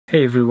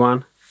Hey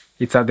everyone,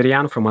 it's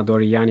Adrian from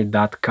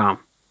adoriani.com.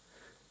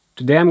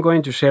 Today I'm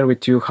going to share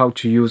with you how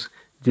to use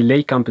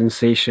delay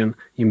compensation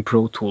in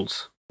Pro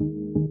Tools.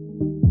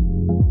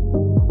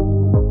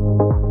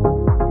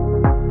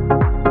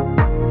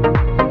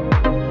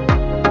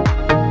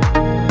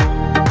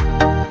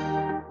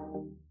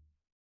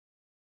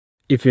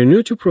 If you're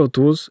new to Pro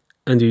Tools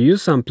and you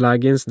use some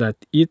plugins that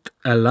eat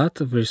a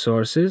lot of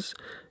resources,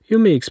 you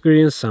may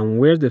experience some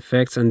weird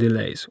effects and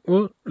delays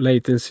or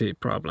latency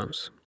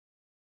problems.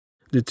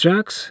 The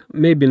tracks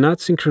may be not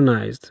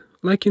synchronized,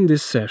 like in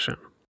this session.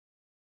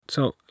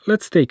 So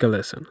let's take a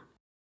listen.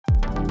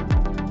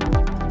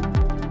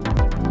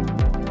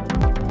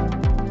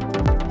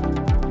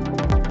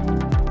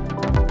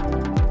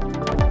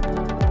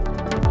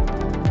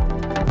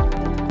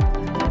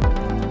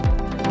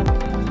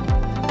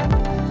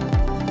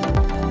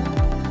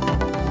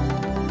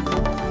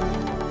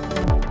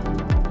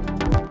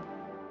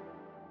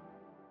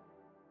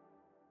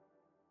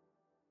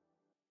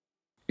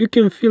 You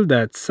can feel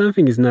that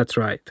something is not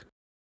right.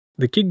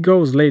 The kick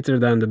goes later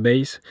than the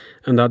bass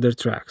and other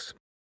tracks,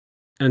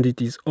 and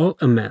it is all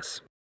a mess.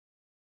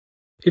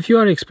 If you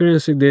are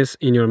experiencing this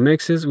in your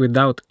mixes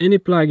without any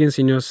plugins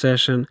in your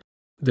session,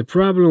 the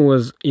problem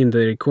was in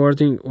the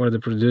recording or the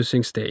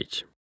producing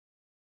stage.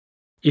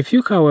 If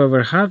you,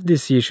 however, have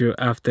this issue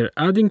after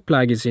adding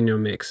plugins in your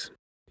mix,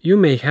 you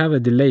may have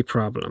a delay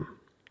problem.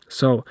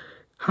 So,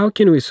 how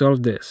can we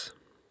solve this?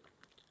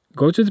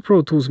 Go to the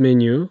Pro Tools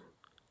menu,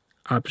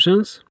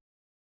 Options,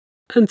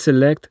 and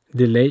select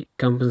Delay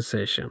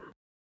Compensation.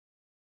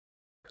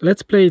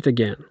 Let's play it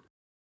again.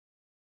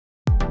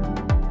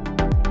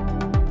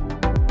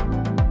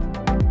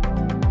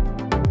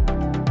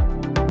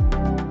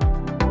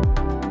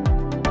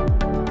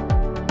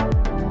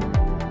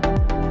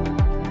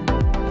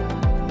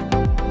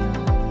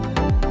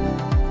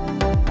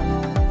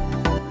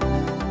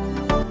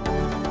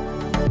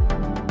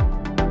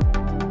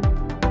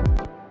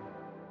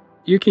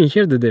 You can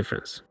hear the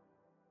difference.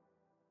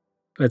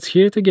 Let's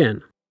hear it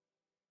again.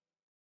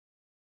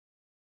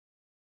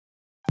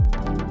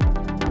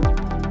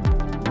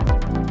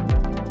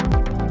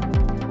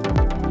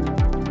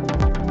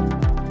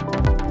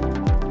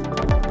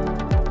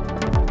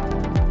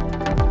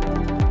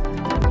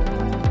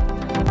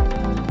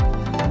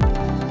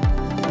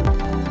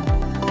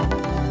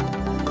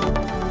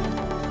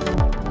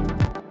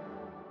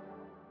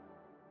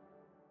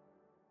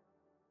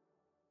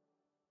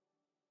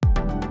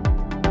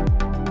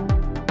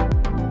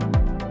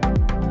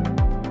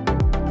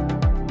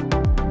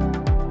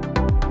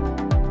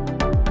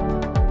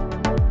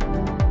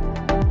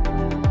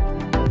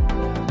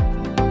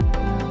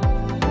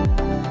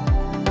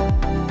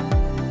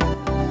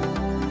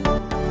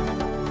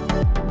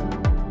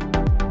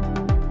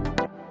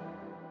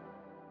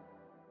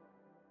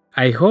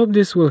 I hope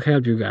this will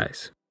help you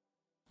guys.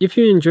 If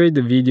you enjoyed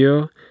the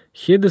video,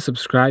 hit the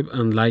subscribe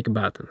and like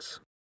buttons.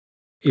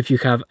 If you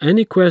have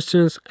any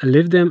questions,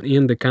 leave them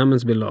in the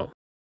comments below,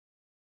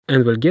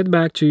 and we'll get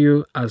back to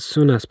you as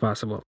soon as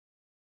possible.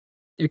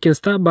 You can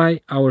stop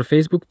by our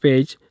Facebook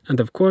page, and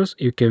of course,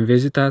 you can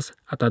visit us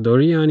at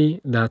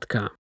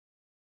adoriani.com.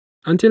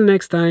 Until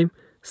next time,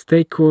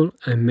 stay cool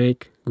and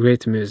make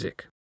great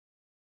music.